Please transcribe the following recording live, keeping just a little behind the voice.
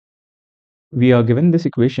we are given this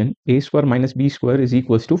equation a square minus b square is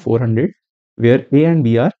equals to 400, where a and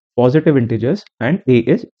b are positive integers and a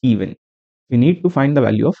is even. We need to find the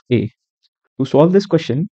value of a. To solve this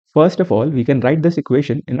question, first of all, we can write this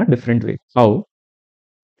equation in a different way. How?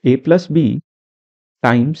 A plus b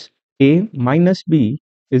times a minus b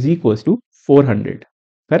is equals to 400.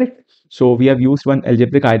 Correct? So we have used one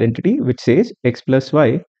algebraic identity which says x plus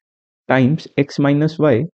y times x minus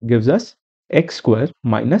y gives us x square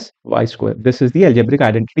minus y square. This is the algebraic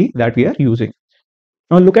identity that we are using.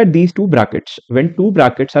 Now look at these two brackets. When two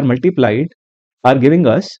brackets are multiplied, are giving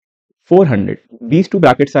us 400. These two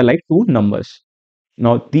brackets are like two numbers.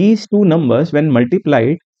 Now these two numbers when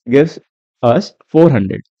multiplied gives us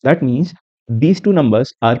 400. That means these two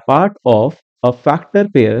numbers are part of a factor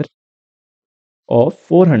pair of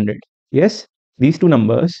 400. Yes, these two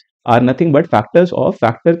numbers are nothing but factors of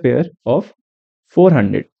factor pair of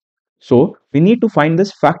 400. So we need to find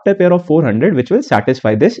this factor pair of 400 which will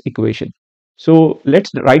satisfy this equation. So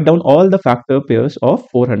let's write down all the factor pairs of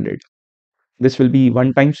 400. This will be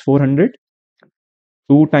 1 times 400,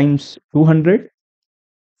 2 times 200,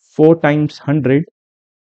 4 times 100,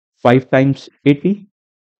 5 times 80,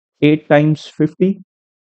 8 times 50,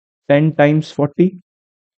 10 times 40,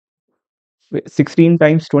 16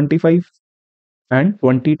 times 25, and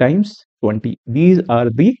 20 times 20. These are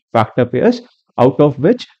the factor pairs, out of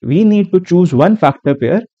which we need to choose one factor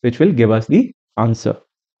pair which will give us the answer.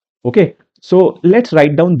 Okay, so let's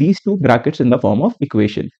write down these two brackets in the form of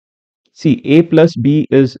equation. See, a plus b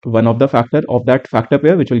is one of the factor of that factor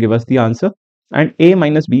pair which will give us the answer, and a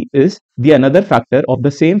minus b is the another factor of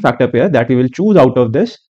the same factor pair that we will choose out of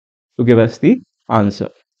this to give us the answer.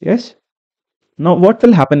 Yes. Now what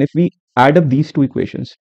will happen if we add up these two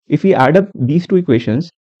equations? If we add up these two equations,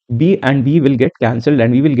 b and b will get cancelled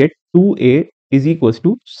and we will get 2a is equals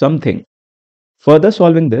to something. Further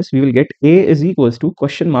solving this, we will get a is equals to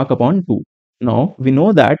question mark upon 2. Now we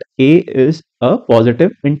know that a is a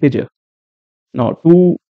positive integer. Now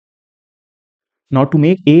to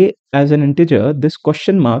make a as an integer, this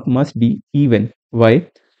question mark must be even. Why?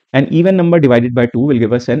 An even number divided by 2 will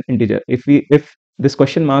give us an integer. If this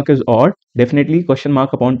question mark is odd, definitely question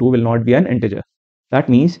mark upon 2 will not be an integer. That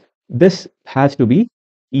means this has to be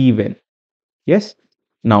even. Yes.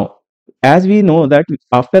 Now, as we know that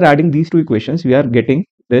after adding these two equations, we are getting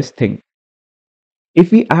this thing.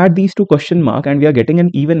 If we add these two question mark and we are getting an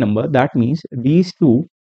even number, that means these two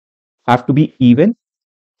have to be even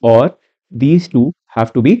or these two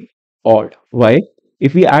have to be odd. Why?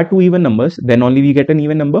 If we add two even numbers, then only we get an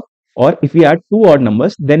even number, or if we add two odd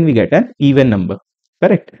numbers, then we get an even number.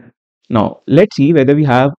 Correct? Now, let's see whether we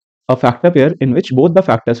have a factor pair in which both the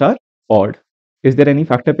factors are odd. Is there any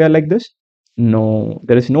factor pair like this? No,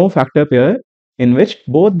 there is no factor pair in which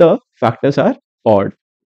both the factors are odd.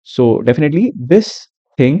 So definitely this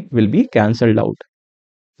thing will be cancelled out,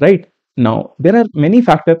 right? Now, there are many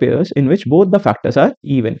factor pairs in which both the factors are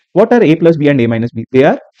even. What are a plus b and a minus b? They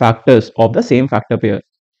are factors of the same factor pair.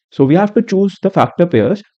 So we have to choose the factor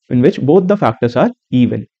pairs in which both the factors are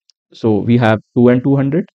even. So we have 2 and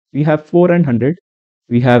 200, we have 4 and 100,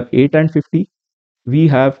 we have 8 and 50, we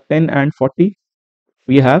have 10 and 40,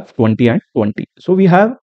 we have 20 and 20. So we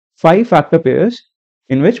have 5 factor pairs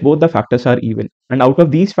in which both the factors are even. And out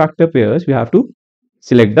of these factor pairs, we have to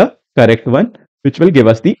select the correct one, which will give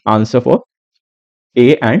us the answer for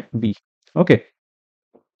a and b. Okay.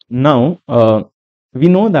 Now, we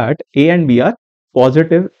know that a and b are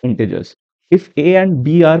positive integers. If a and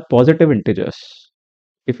b are positive integers,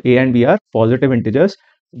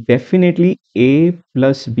 definitely a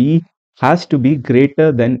plus b has to be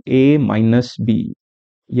greater than a minus b.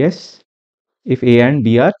 Yes, if a and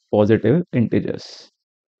b are positive integers.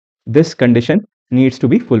 This condition needs to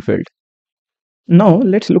be fulfilled. Now,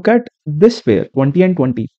 let's look at this pair, 20 and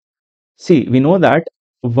 20. See, we know that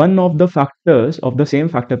one of the factors of the same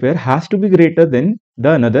factor pair has to be greater than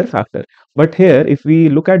the another factor. But here, if we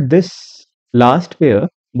look at this last pair,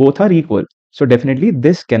 both are equal. So definitely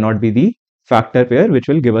this cannot be the factor pair which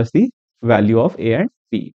will give us the value of a and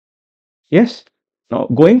b. Yes. Now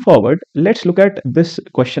going forward, let's look at this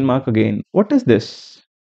question mark again. What is this?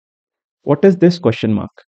 What is this question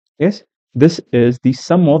mark? Yes, this is the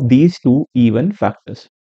sum of these two even factors.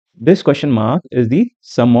 This question mark is the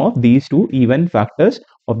sum of these two even factors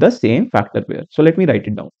of the same factor pair. So let me write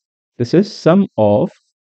it down. This is sum of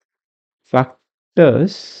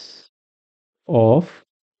factors of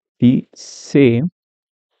the same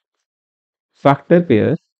factor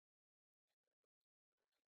pair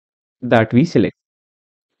that we select.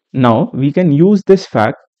 Now we can use this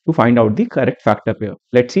fact to find out the correct factor pair.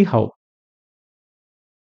 Let's see how.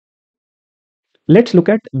 let's look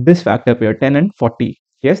at this factor pair 10 and 40.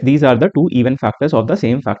 Yes, these are the two even factors of the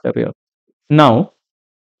same factor pair. Now,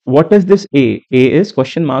 what is this a? A is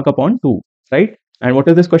question mark upon 2, right? And what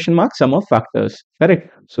is this question mark? Sum of factors,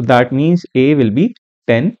 correct? So that means a will be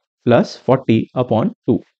 10 plus 40 upon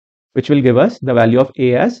 2, which will give us the value of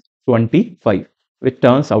a as 25, which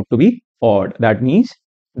turns out to be odd. That means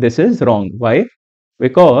this is wrong. Why?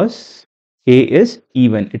 Because a is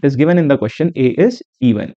even. It is given in the question a is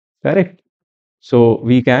even, correct? So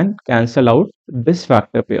we can cancel out this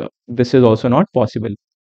factor pair. This is also not possible.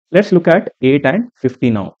 Let's look at 8 and 50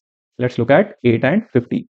 now. Let's look at 8 and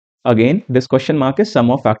 50. Again, this question mark is sum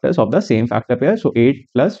of factors of the same factor pair. So 8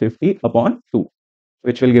 plus 50 upon 2,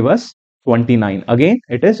 which will give us 29. Again,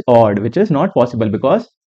 it is odd, which is not possible because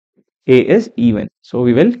a is even. So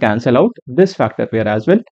we will cancel out this factor pair as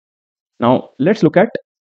well. Now let's look at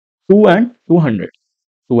 2 and 200.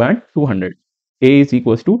 2 and 200. A is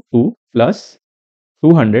equals to 2 plus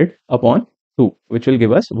 200 upon 2, which will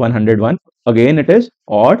give us 101. Again, it is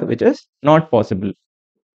odd, which is not possible.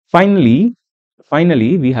 Finally,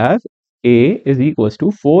 we have a is equals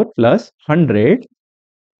to 4 plus 100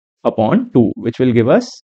 upon 2, which will give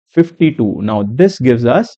us 52. Now, this gives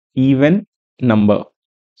us even number.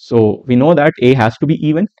 So, we know that a has to be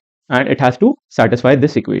even and it has to satisfy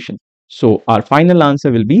this equation. So, our final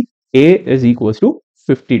answer will be a is equals to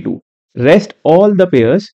 52. Rest all the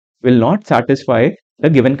pairs will not satisfy the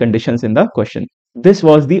given conditions in the question. This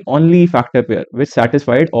was the only factor pair which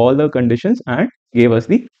satisfied all the conditions and gave us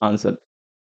the answer.